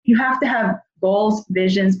you have to have goals,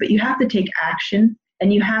 visions, but you have to take action,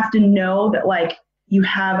 and you have to know that like you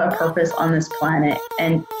have a purpose on this planet,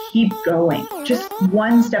 and keep going. Just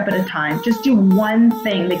one step at a time. Just do one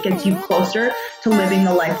thing that gets you closer to living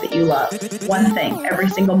the life that you love. One thing, every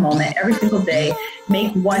single moment, every single day.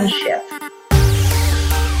 Make one shift.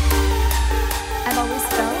 I've always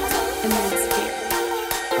felt and been scared.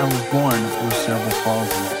 I was born with cerebral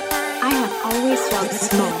palsy. I have always felt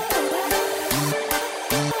small.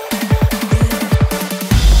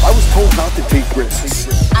 I was told not to take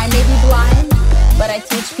risks. I may be blind, but I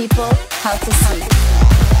teach people how to see.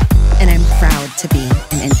 And I'm proud to be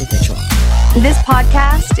an individual. This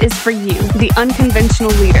podcast is for you, the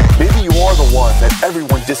unconventional leader. Maybe you are the one that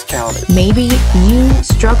everyone discounted. Maybe you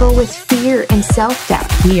struggle with fear and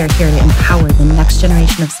self-doubt. We are here to empower the next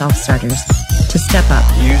generation of self-starters to step up,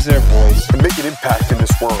 Use their voice. And make an impact in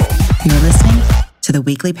this world. You're listening to the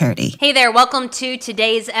Weekly Parody. Hey there, welcome to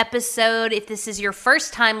today's episode. If this is your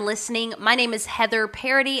first time listening, my name is Heather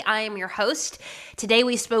Parody. I am your host. Today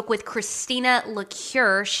we spoke with Christina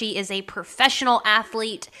Lecuyer. She is a professional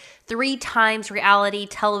athlete, 3 times reality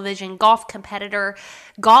television golf competitor,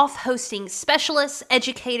 golf hosting specialist,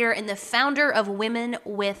 educator, and the founder of Women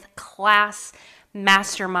with Class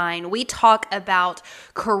Mastermind. We talk about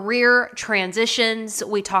career transitions.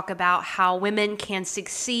 We talk about how women can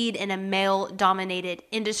succeed in a male-dominated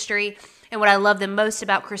industry. And what I love the most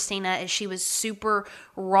about Christina is she was super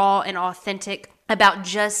raw and authentic about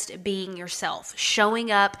just being yourself,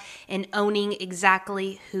 showing up and owning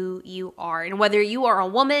exactly who you are. And whether you are a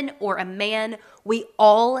woman or a man, we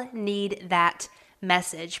all need that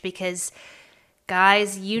message because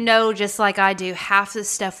guys, you know, just like I do, half the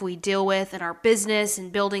stuff we deal with in our business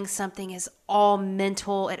and building something is all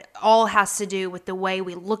mental. It all has to do with the way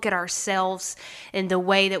we look at ourselves and the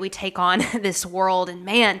way that we take on this world. And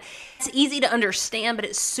man, it's easy to understand, but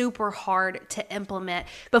it's super hard to implement.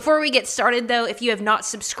 Before we get started though, if you have not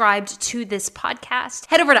subscribed to this podcast,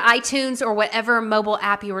 head over to iTunes or whatever mobile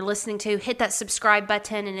app you are listening to, hit that subscribe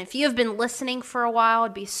button. And if you have been listening for a while,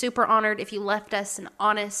 I'd be super honored if you left us an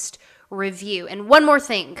honest review. And one more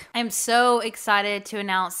thing, I'm so excited to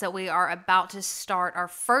announce that we are about to start our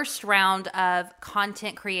first round of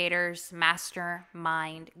Content Creators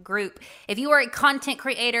Mastermind group. If you are a content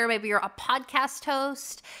creator, maybe you're a podcast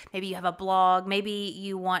host, maybe you have a blog, maybe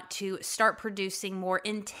you want to start producing more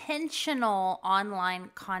intentional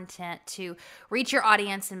online content to reach your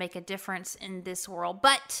audience and make a difference in this world,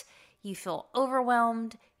 but you feel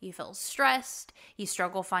overwhelmed, you feel stressed, you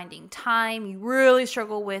struggle finding time, you really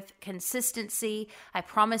struggle with consistency, I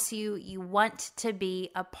promise you, you want to be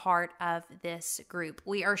a part of this group.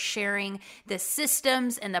 We are sharing the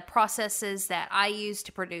systems and the processes that I use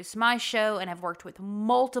to produce my show, and I've worked with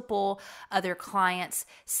multiple other clients,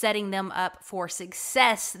 setting them up for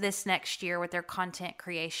success this next year with their content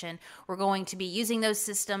creation. We're going to be using those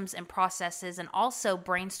systems and processes and also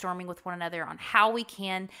brainstorming with one another on how we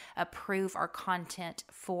can improve our content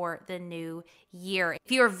for the new year.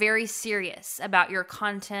 If you are very serious about your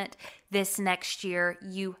content this next year,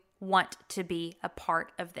 you want to be a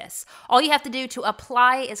part of this. All you have to do to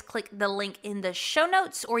apply is click the link in the show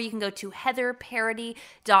notes, or you can go to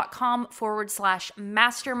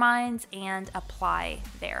heatherparody.com/masterminds and apply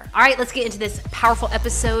there. All right, let's get into this powerful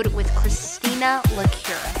episode with Christina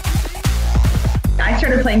Lecuyer. I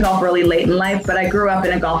started playing golf really late in life, but I grew up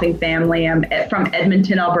in a golfing family. I'm from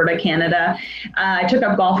Edmonton, Alberta, Canada. I took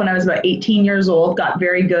up golf when I was about 18 years old, got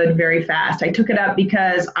very good very fast. I took it up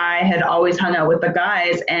because I had always hung out with the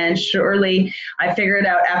guys, and surely I figured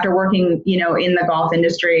out after working, in the golf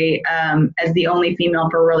industry as the only female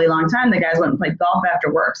for a really long time, the guys went and played golf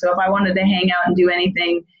after work. So if I wanted to hang out and do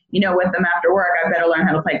anything with them after work, I better learn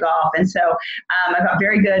how to play golf. And so I got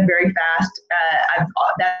very good, very fast.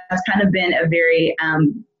 That's kind of been a very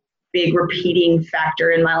big repeating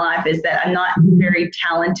factor in my life, is that I'm not very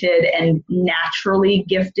talented and naturally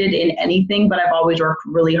gifted in anything, but I've always worked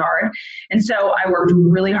really hard. And so I worked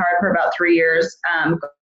really hard for about 3 years,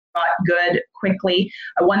 got good quickly.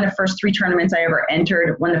 I won the first 3 tournaments I ever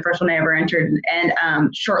entered, won the first one I ever entered. And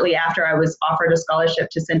shortly after, I was offered a scholarship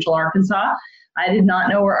to Central Arkansas. I did not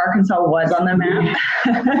know where Arkansas was on the map.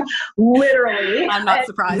 Literally. I'm not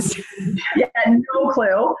surprised. Yeah, no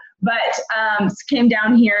clue. But came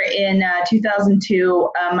down here in 2002.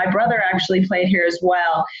 My brother actually played here as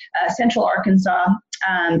well. Central Arkansas.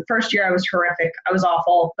 First year I was horrific. I was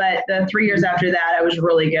awful. But the 3 years after that, I was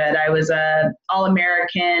really good. I was a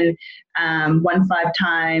All-American, won 5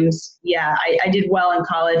 times. Yeah, I did well in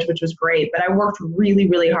college, which was great. But I worked really,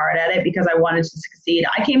 really hard at it because I wanted to succeed.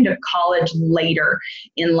 I came to college later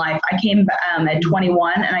in life. I came at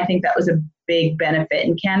 21, and I think that was a big benefit.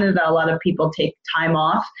 In Canada, a lot of people take time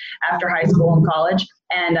off after high school and college.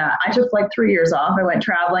 And I took like 3 years off. I went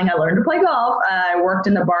traveling. I learned to play golf. I worked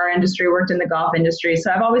in the bar industry, worked in the golf industry.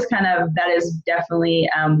 So I've always that is definitely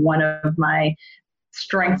one of my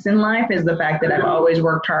strengths in life, is the fact that I've always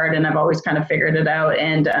worked hard and I've always kind of figured it out.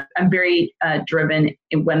 And I'm very driven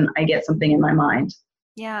when I get something in my mind.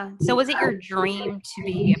 Yeah. So was it your dream to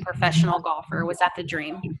be a professional golfer? Was that the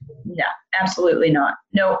dream? No, absolutely not.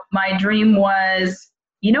 No, my dream was,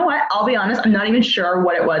 you know what? I'll be honest. I'm not even sure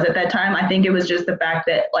what it was at that time. I think it was just the fact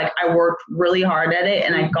that like I worked really hard at it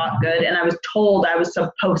and I got good, and I was told I was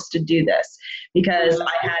supposed to do this because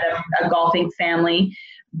I had a golfing family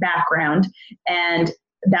background, and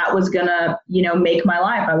that was gonna, make my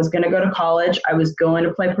life. I was gonna go to college. I was going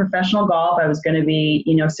to play professional golf. I was gonna be,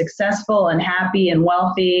 successful and happy and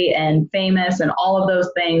wealthy and famous and all of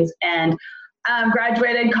those things. And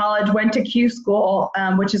graduated college, went to Q school,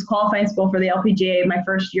 which is qualifying school for the LPGA, my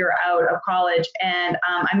first year out of college. And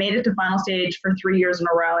I made it to final stage for 3 years in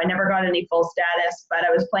a row. I never got any full status, but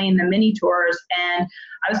I was playing the mini tours, and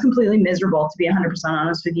I was completely miserable, to be 100%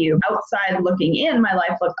 honest with you. Outside looking in, my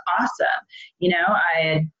life looked awesome. I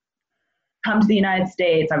had come to the United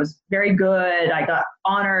States. I was very good. I got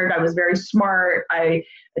honored. I was very smart.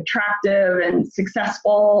 Attractive and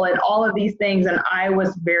successful and all of these things. And I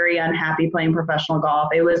was very unhappy playing professional golf.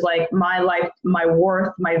 It was like my life, my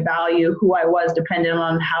worth, my value, who I was dependent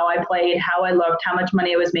on how I played, how I looked, how much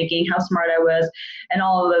money I was making, how smart I was, and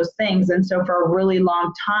all of those things. And so for a really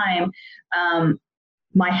long time,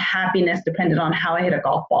 my happiness depended on how I hit a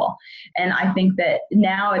golf ball. And I think that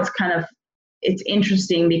now it's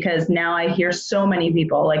interesting because now I hear so many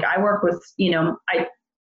people, like I work with, I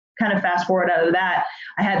kind of fast forward out of that,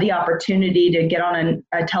 I had the opportunity to get on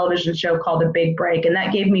a television show called The Big Break. And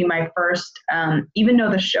that gave me my first, even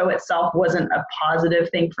though the show itself wasn't a positive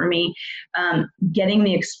thing for me, getting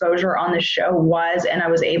the exposure on the show was, and I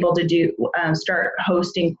was able to start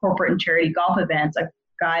hosting corporate and charity golf events.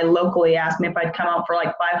 Guy locally asked me if I'd come out for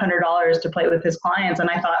like $500 to play with his clients. And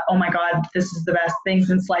I thought, oh my God, this is the best thing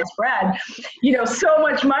since sliced bread, so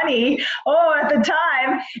much money. At the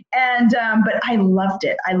time. And, but I loved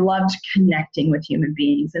it. I loved connecting with human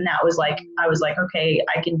beings. And that was like, I was like, okay,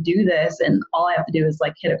 I can do this. And all I have to do is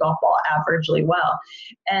like hit a golf ball averagely well.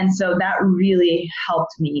 And so that really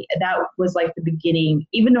helped me. That was like the beginning,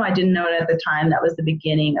 even though I didn't know it at the time, that was the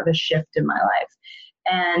beginning of a shift in my life.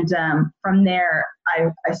 And from there,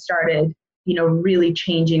 I started, really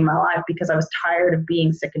changing my life because I was tired of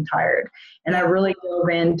being sick and tired. And I really dove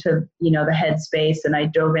into, the headspace, and I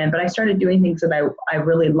dove in, but I started doing things that I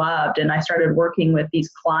really loved. And I started working with these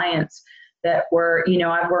clients that were,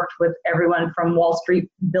 I've worked with everyone from Wall Street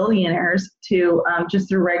billionaires to just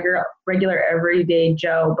through regular everyday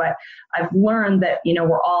Joe. But I've learned that,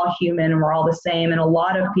 we're all human and we're all the same. And a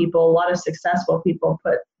lot of successful people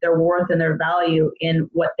put their worth and their value in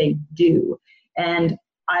what they do. And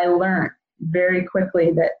I learned very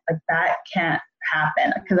quickly that that can't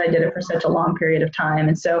happen because I did it for such a long period of time.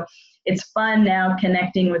 And so it's fun now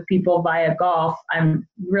connecting with people via golf. I'm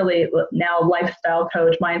really now lifestyle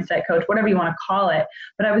coach, mindset coach, whatever you want to call it.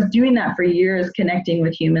 But I was doing that for years, connecting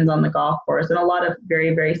with humans on the golf course, and a lot of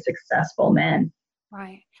very, very successful men.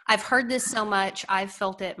 Right. I've heard this so much. I've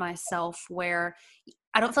felt it myself where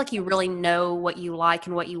I don't feel like you really know what you like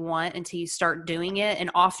and what you want until you start doing it. And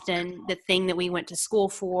often the thing that we went to school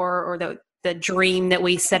for, or the dream that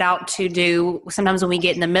we set out to do, sometimes when we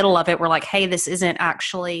get in the middle of it, we're like, hey, this isn't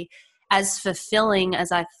actually as fulfilling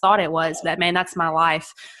as I thought it was. But man, that's my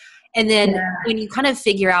life. And then when you kind of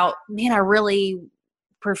figure out, man, I really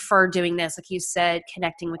prefer doing this, like you said,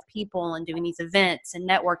 connecting with people and doing these events and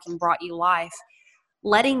networking brought you life.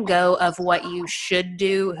 Letting go of what you should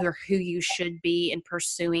do or who you should be and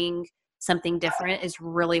pursuing something different is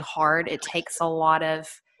really hard. It takes a lot of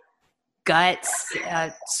guts,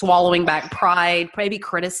 swallowing back pride, maybe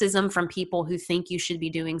criticism from people who think you should be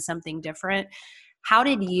doing something different. How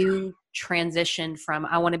did you transition from,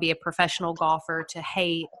 I want to be a professional golfer, to,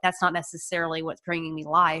 hey, that's not necessarily what's bringing me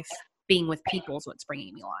life. Being with people is what's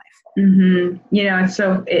bringing me life. Mm-hmm.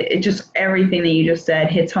 So it just, everything that you just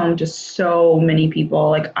said hits home to so many people.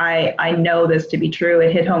 Like I know this to be true.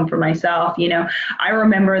 It hit home for myself. I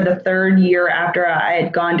remember the third year after I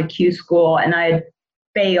had gone to Q school and I had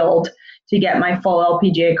failed to get my full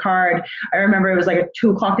LPGA card. I remember it was like at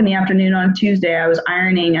 2:00 in the afternoon on Tuesday. I was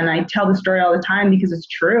ironing, and I tell the story all the time because it's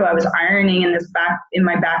true. I was ironing in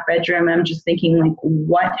my back bedroom, and I'm just thinking, like,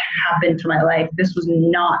 what happened to my life? This was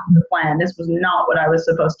not the plan. This was not what I was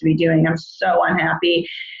supposed to be doing. I'm so unhappy,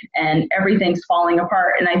 and everything's falling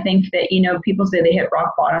apart. And I think that, people say they hit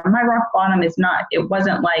rock bottom. My rock bottom is not, it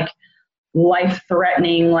wasn't like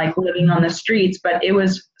life-threatening, like living on the streets, but it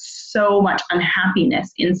was so much unhappiness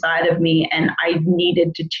inside of me, and I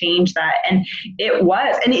needed to change that. And it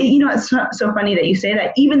was, and it, it's so funny that you say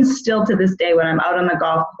that. Even still to this day, when I'm out on the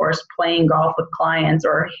golf course playing golf with clients,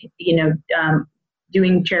 or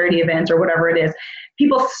doing charity events or whatever it is,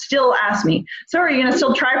 people still ask me, so are you going to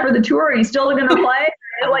still try for the tour? Are you still going to play?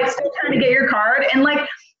 Like, still trying to get your card? And like,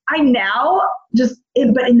 I now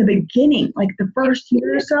but in the beginning, like the first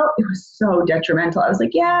year or so, it was so detrimental. I was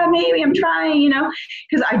like, yeah, maybe I'm trying,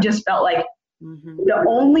 because I just felt like the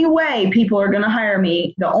only way people are going to hire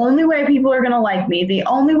me, the only way people are going to like me, the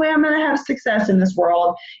only way I'm going to have success in this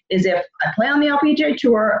world is if I play on the LPGA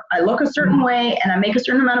tour, I look a certain way, and I make a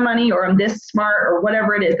certain amount of money, or I'm this smart, or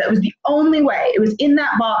whatever it is. That was the only way. It was in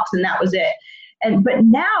that box, and that was it. But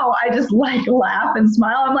now I just like laugh and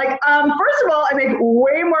smile. I'm like, first of all, I make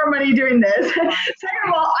way more money doing this. Second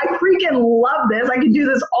of all, I freaking love this. I could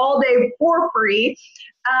do this all day for free.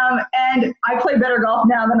 And I play better golf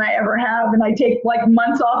now than I ever have. And I take like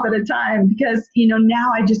months off at a time because,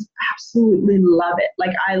 now I just absolutely love it.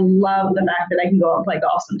 Like, I love the fact that I can go out and play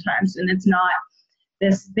golf sometimes. And it's not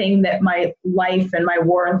this thing that my life and my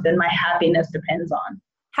worth and my happiness depends on.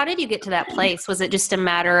 How did you get to that place? Was it just a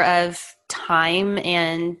matter of time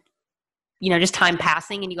and, just time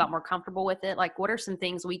passing and you got more comfortable with it? Like, what are some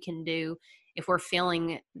things we can do if we're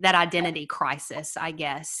feeling that identity crisis, I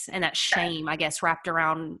guess, and that shame, I guess, wrapped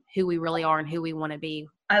around who we really are and who we want to be?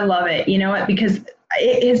 I love it. You know what? Because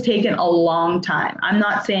it has taken a long time. I'm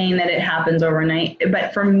not saying that it happens overnight,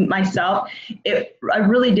 but for myself, I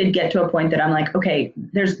really did get to a point that I'm like, okay,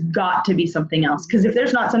 there's got to be something else. Because if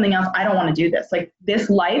there's not something else, I don't want to do this. Like, this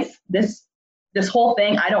life, this whole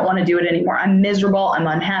thing, I don't want to do it anymore. I'm miserable. I'm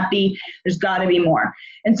unhappy. There's got to be more.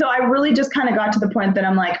 And so I really just kind of got to the point that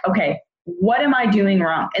I'm like, okay, what am I doing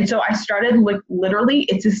wrong? And so I started literally,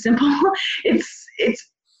 it's as simple,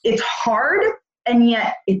 it's hard, and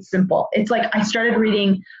yet it's simple. It's like, I started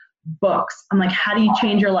reading books. I'm like, how do you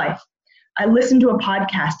change your life? I listened to a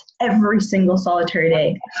podcast every single solitary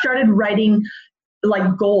day. I started writing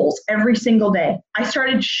like goals every single day. I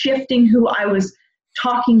started shifting who I was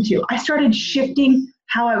talking to. I started shifting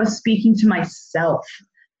how I was speaking to myself.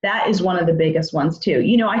 That is one of the biggest ones too.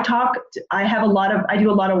 I do a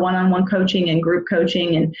lot of one-on-one coaching and group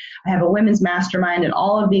coaching, and I have a women's mastermind and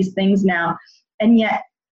all of these things now. And yet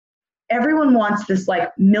everyone wants this like $1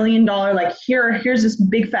 million, like here's this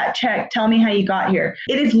big fat check. Tell me how you got here.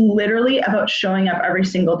 It is literally about showing up every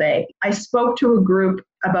single day. I spoke to a group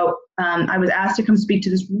about, I was asked to come speak to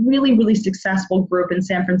this really, really successful group in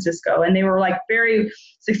San Francisco. And they were like very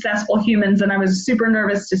successful humans. And I was super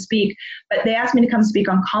nervous to speak, but they asked me to come speak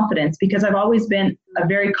on confidence because I've always been a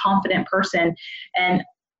very confident person. And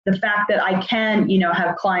the fact that I can,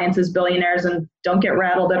 have clients as billionaires and don't get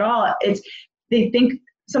rattled at all.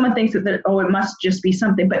 Someone thinks that, it must just be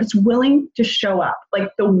something, but it's willing to show up, like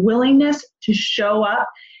the willingness to show up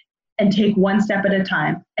and take one step at a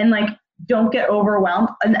time, and like, don't get overwhelmed.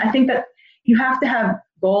 And I think that you have to have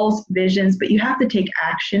goals, visions, but you have to take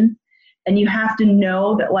action, and you have to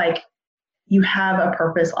know that like you have a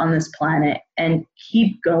purpose on this planet, and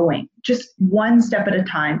keep going just one step at a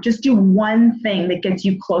time. Just do one thing that gets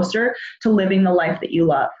you closer to living the life that you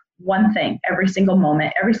love. One thing every single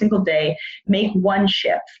moment, every single day. Make one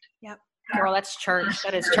shift. Yep. Girl, that's church.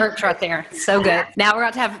 That is church right there. So good. Now we're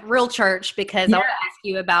about to have real church because I want to ask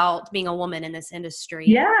you about being a woman in this industry.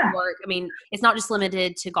 Yeah. It's not just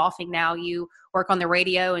limited to golfing now. You work on the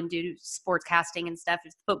radio and do sports casting and stuff,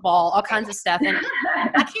 football, all kinds of stuff. And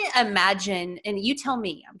I can't imagine, and you tell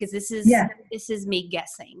me, because this is me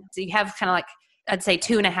guessing. So you have kind of like, I'd say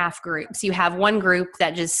 2.5 groups. You have one group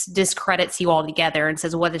that just discredits you all together and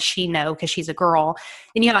says, what does she know? Because she's a girl.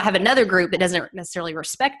 And you have another group that doesn't necessarily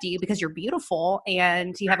respect you because you're beautiful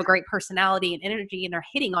and you have a great personality and energy, and they're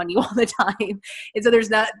hitting on you all the time. And so there's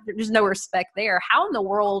no respect there. How in the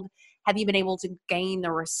world have you been able to gain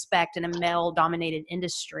the respect in a male dominated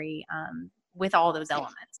industry with all those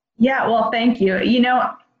elements? Yeah, well, thank you.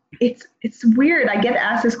 It's weird. I get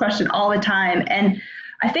asked this question all the time. And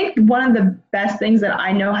I think one of the best things that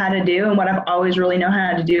I know how to do, and what I've always really known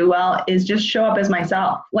how to do well, is just show up as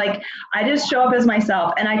myself. Like, I just show up as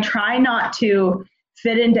myself, and I try not to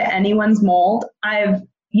fit into anyone's mold.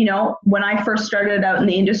 When I first started out in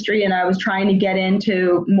the industry and I was trying to get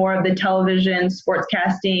into more of the television,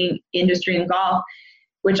 sportscasting industry and golf,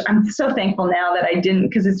 which I'm so thankful now that I didn't,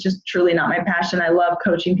 because it's just truly not my passion. I love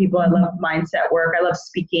coaching people. I love mindset work. I love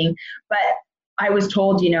speaking. But I was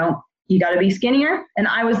told, you got to be skinnier. And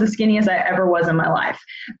I was the skinniest I ever was in my life.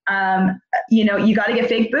 You got to get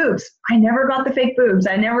fake boobs. I never got the fake boobs.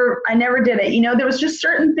 I never did it. There was just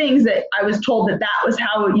certain things that I was told that was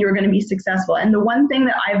how you were going to be successful. And the one thing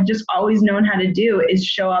that I've just always known how to do is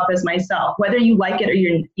show up as myself, whether you like it or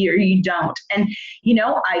you don't. And,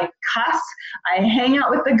 I cuss, I hang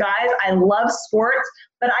out with the guys. I love sports,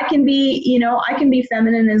 but I can be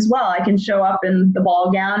feminine as well. I can show up in the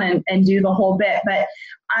ball gown and do the whole bit. But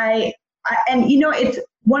it's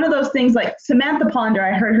one of those things like Samantha Ponder.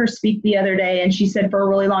 I heard her speak the other day, and she said for a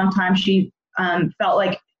really long time she felt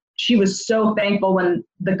like she was so thankful when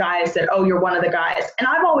the guys said, "Oh, you're one of the guys." And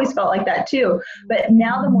I've always felt like that too. But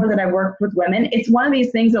now the more that I work with women, it's one of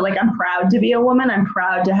these things that like I'm proud to be a woman. I'm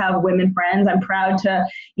proud to have women friends. I'm proud to,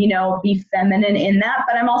 be feminine in that.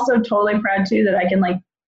 But I'm also totally proud too that I can like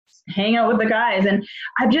hang out with the guys. And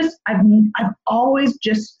I've always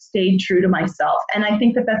just stayed true to myself. And I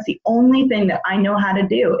think that that's the only thing that I know how to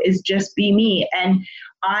do is just be me. And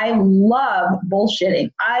I love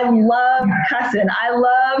bullshitting. I love cussing. I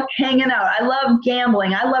love hanging out. I love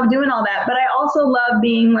gambling. I love doing all that. But I also love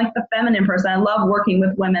being like the feminine person. I love working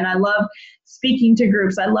with women. I love speaking to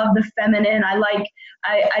groups. I love the feminine.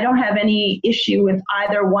 I don't have any issue with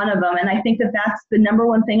either one of them. And I think that that's the number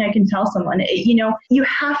one thing I can tell someone. You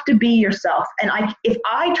have to be yourself. And if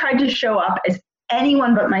I tried to show up as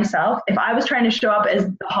anyone but myself, if I was trying to show up as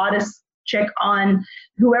the hottest chick on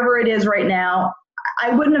whoever it is right now,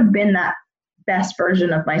 I wouldn't have been that best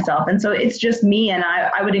version of myself. And so it's just me. And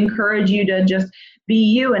I would encourage you to just be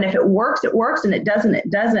you. And if it works, it works. And it doesn't, it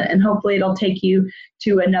doesn't. And hopefully it'll take you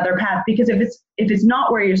to another path. Because if it's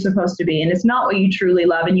not where you're supposed to be and it's not what you truly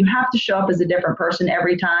love and you have to show up as a different person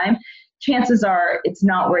every time, chances are it's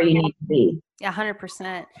not where you need to be. Yeah,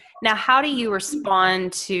 100%. Now, how do you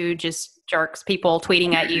respond to just jerks, people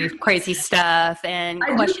tweeting at you crazy stuff and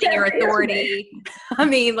questioning your authority? I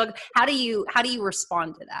mean, look, how do you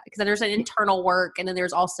respond to that? Because there's an internal work and then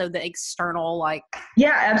there's also the external, like.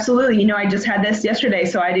 Yeah, absolutely. I just had this yesterday.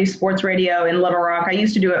 So I do sports radio in Little Rock. I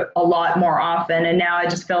used to do it a lot more often. And now I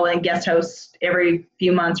just fill in guest hosts every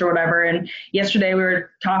few months or whatever. And yesterday we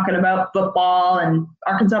were talking about football and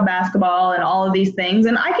Arkansas basketball and all of these things.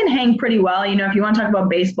 And I can hang pretty well. If you want to talk about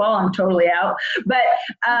baseball, I'm totally out. But,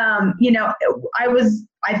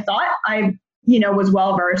 I thought I was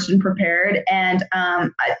well-versed and prepared, and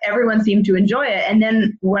everyone seemed to enjoy it. And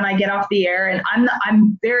then when I get off the air, and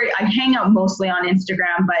I hang out mostly on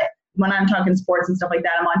Instagram, but when I'm talking sports and stuff like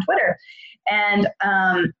that, I'm on Twitter. And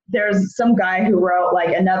there's some guy who wrote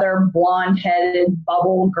like another blonde-headed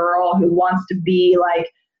bubble girl who wants to be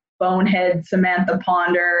like bonehead Samantha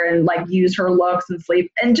Ponder and like use her looks and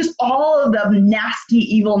sleep and just all of the nasty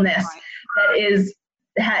evilness that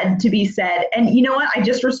had to be said. And you know what? I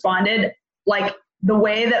just responded like the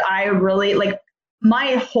way that I really like.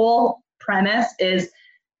 My whole premise is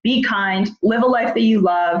be kind, live a life that you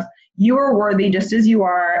love. You are worthy just as you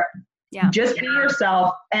are. Yeah. Just be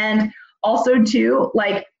yourself. And also too,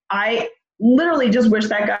 like I literally just wish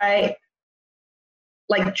that guy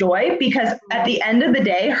like joy, because at the end of the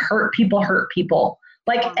day, hurt people.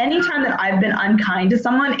 Like anytime that I've been unkind to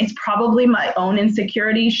someone, it's probably my own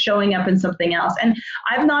insecurity showing up in something else. And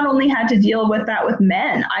I've not only had to deal with that with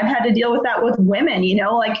men, I've had to deal with that with women,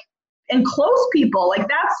 like, and close people. Like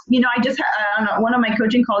that's, I just had on one of my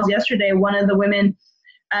coaching calls yesterday, one of the women,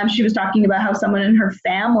 she was talking about how someone in her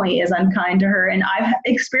family is unkind to her. And I've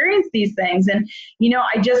experienced these things. And,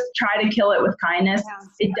 I just try to kill it with kindness.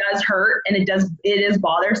 It does hurt and it is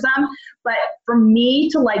bothersome. But for me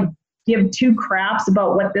to like give two craps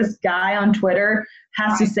about what this guy on Twitter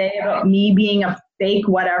has to say about me being a fake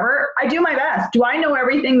whatever, I do my best. Do I know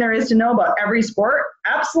everything there is to know about every sport?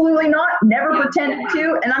 Absolutely not. Never pretended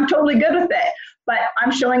to. And I'm totally good with it. But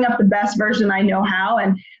I'm showing up the best version I know how.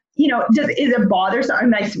 And just is it bothersome?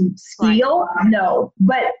 I'm like steal? No,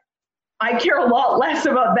 but I care a lot less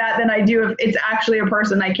about that than I do if it's actually a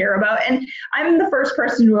person I care about. And I'm the first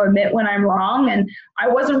person to admit when I'm wrong. And I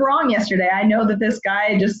wasn't wrong yesterday. I know that this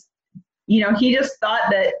guy just, he just thought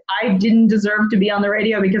that I didn't deserve to be on the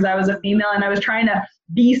radio because I was a female and I was trying to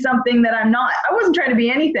be something that I'm not. I wasn't trying to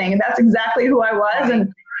be anything. And that's exactly who I was.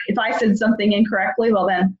 And if I said something incorrectly, well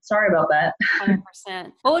then, sorry about that.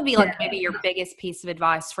 100%. What would be like maybe your biggest piece of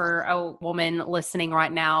advice for a woman listening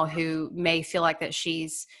right now who may feel like that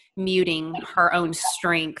she's muting her own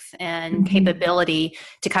strength and capability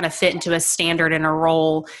to kind of fit into a standard and a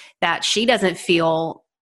role that she doesn't feel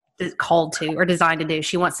called to or designed to do?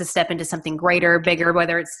 She wants to step into something greater, bigger,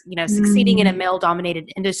 whether it's, succeeding in a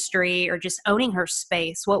male-dominated industry or just owning her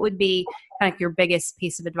space. What would be kind of your biggest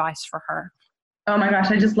piece of advice for her? Oh my gosh,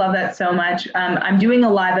 I just love that so much. I'm doing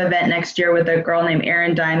a live event next year with a girl named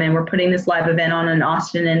Erin Diamond. We're putting this live event on in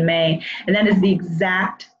Austin in May, and that is the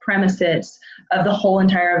exact premises of the whole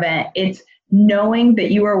entire event. It's knowing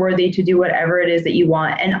that you are worthy to do whatever it is that you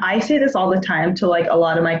want. And I say this all the time to like a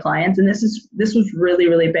lot of my clients, and this was really,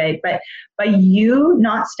 really big, but by you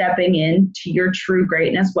not stepping into your true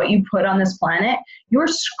greatness, what you put on this planet, you're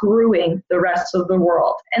screwing the rest of the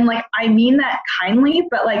world. And like, I mean that kindly,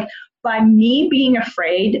 but like, by me being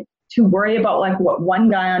afraid to worry about like what one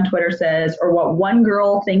guy on Twitter says, or what one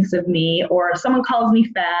girl thinks of me, or if someone calls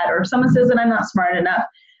me fat, or if someone says that I'm not smart enough,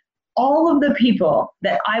 all of the people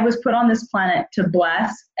that I was put on this planet to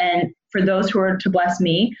bless, and for those who are to bless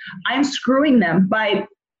me, I'm screwing them by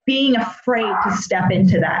being afraid to step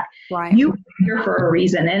into that. Right. You are here for a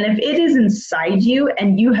reason. And if it is inside you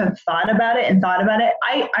and you have thought about it,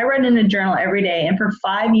 I write in a journal every day. And for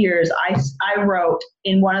 5 years, I wrote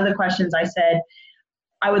in one of the questions, I said,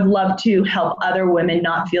 I would love to help other women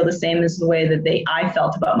not feel the same as the way that I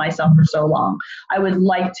felt about myself for so long. I would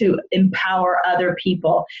like to empower other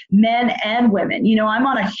people, men and women. You know, I'm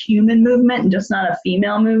on a human movement and just not a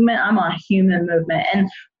female movement. I'm on a human movement. And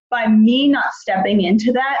by me not stepping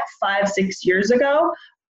into that 5-6 years ago,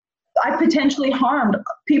 I potentially harmed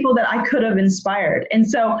people that I could have inspired. And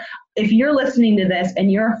so if you're listening to this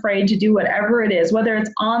and you're afraid to do whatever it is, whether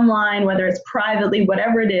it's online, whether it's privately,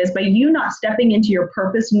 whatever it is, by you not stepping into your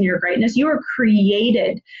purpose and your greatness, you are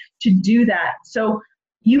created to do that. So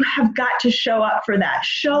you have got to show up for that.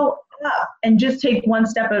 Show up and just take one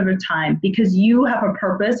step at a time, because you have a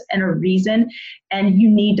purpose and a reason, and you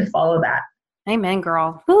need to follow that. Amen,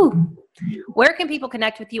 girl. Woo. Where can people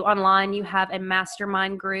connect with you online? You have a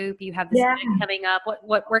mastermind group. You have this event coming up.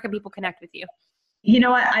 Where can people connect with you? You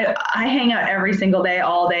know what? I hang out every single day,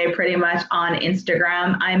 all day, pretty much on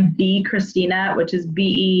Instagram. I'm B Christina, which is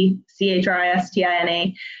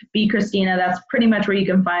BeChristina. B Christina. That's pretty much where you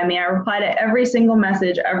can find me. I reply to every single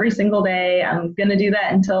message every single day. I'm going to do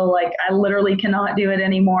that until like I literally cannot do it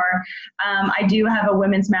anymore. I do have a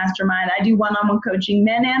women's mastermind. I do one-on-one coaching,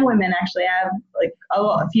 men and women. Actually, I have like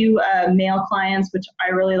a few male clients, which I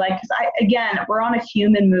really like, because again, we're on a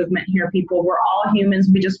human movement here, people. We're all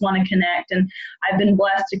humans. We just want to connect. And I've been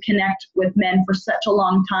blessed to connect with men for such a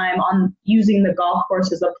long time on using the golf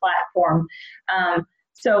course as a platform.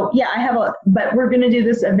 So yeah, but we're going to do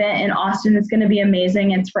this event in Austin. It's going to be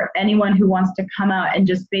amazing. It's for anyone who wants to come out and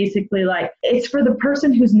just basically it's for the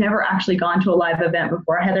person who's never actually gone to a live event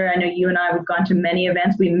before. Heather, I know you and I, we've gone to many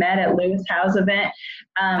events. We met at Lewis Howe's event.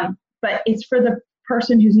 But it's for the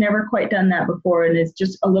person who's never quite done that before and is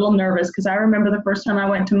just a little nervous. Because I remember the first time I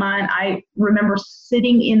went to mine, I remember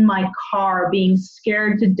sitting in my car being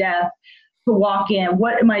scared to death to walk in.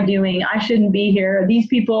 What am I doing? I shouldn't be here. These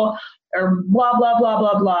people are blah, blah, blah,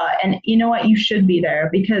 blah, blah. And you know what? You should be there,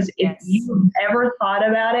 because if you've ever thought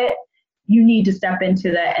about it, you need to step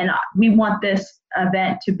into that. And we want this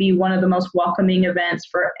event to be one of the most welcoming events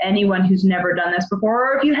for anyone who's never done this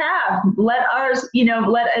before. Or if you have, let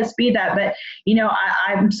us be that. But,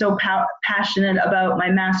 I'm so passionate about my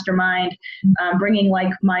mastermind, bringing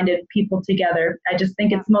like-minded people together. I just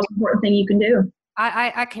think it's the most important thing you can do.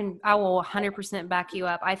 I will 100% back you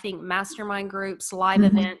up. I think mastermind groups, live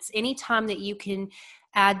events, anytime that you can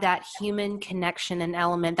add that human connection and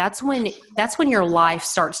element, that's when your life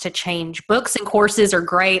starts to change. Books and courses are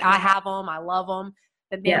great. I have them. I love them.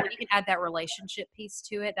 But man, when you can add that relationship piece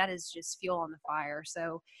to it, that is just fuel on the fire.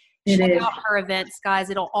 So check out her events, guys.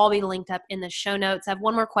 It'll all be linked up in the show notes. I have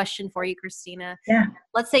one more question for you, Christina. Yeah.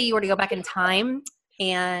 Let's say you were to go back in time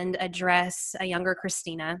and address a younger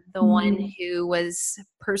Christina, the one who was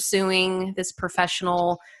pursuing this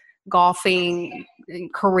professional golfing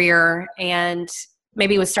career and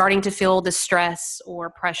maybe was starting to feel the stress or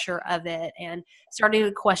pressure of it and started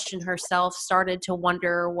to question herself, started to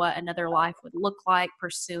wonder what another life would look like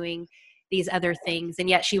pursuing these other things. And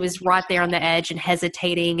yet she was right there on the edge and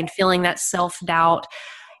hesitating and feeling that self-doubt.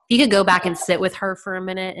 If you could go back and sit with her for a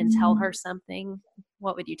minute and tell her something,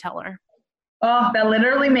 what would you tell her? Oh, that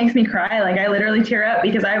literally makes me cry. I literally tear up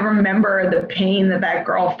because I remember the pain that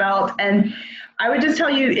girl felt. And I would just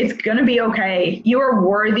tell you, it's going to be okay. You are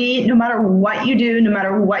worthy no matter what you do, no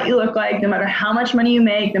matter what you look like, no matter how much money you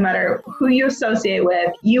make, no matter who you associate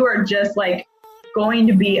with. You are just going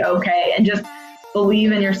to be okay. And just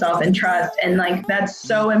believe in yourself and trust. And that's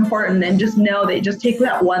so important. And just know that just take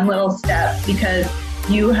that one little step, because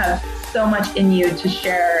you have so much in you to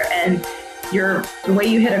share. And the way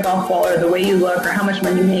you hit a golf ball or the way you look or how much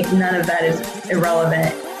money you make, none of that is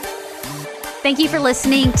irrelevant. Thank you for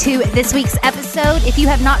listening to this week's episode. If you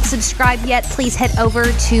have not subscribed yet, please head over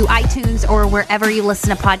to iTunes or wherever you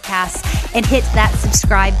listen to podcasts and hit that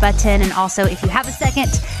subscribe button. And also, if you have a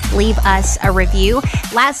second, leave us a review.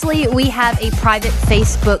 Lastly, we have a private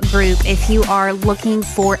Facebook group if you are looking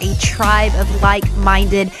for a tribe of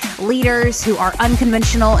like-minded leaders who are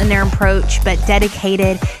unconventional in their approach but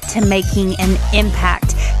dedicated to making an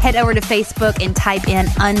impact. Head over to Facebook and type in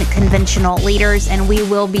Unconventional Leaders, and we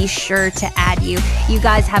will be sure to add you. You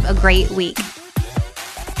guys have a great week.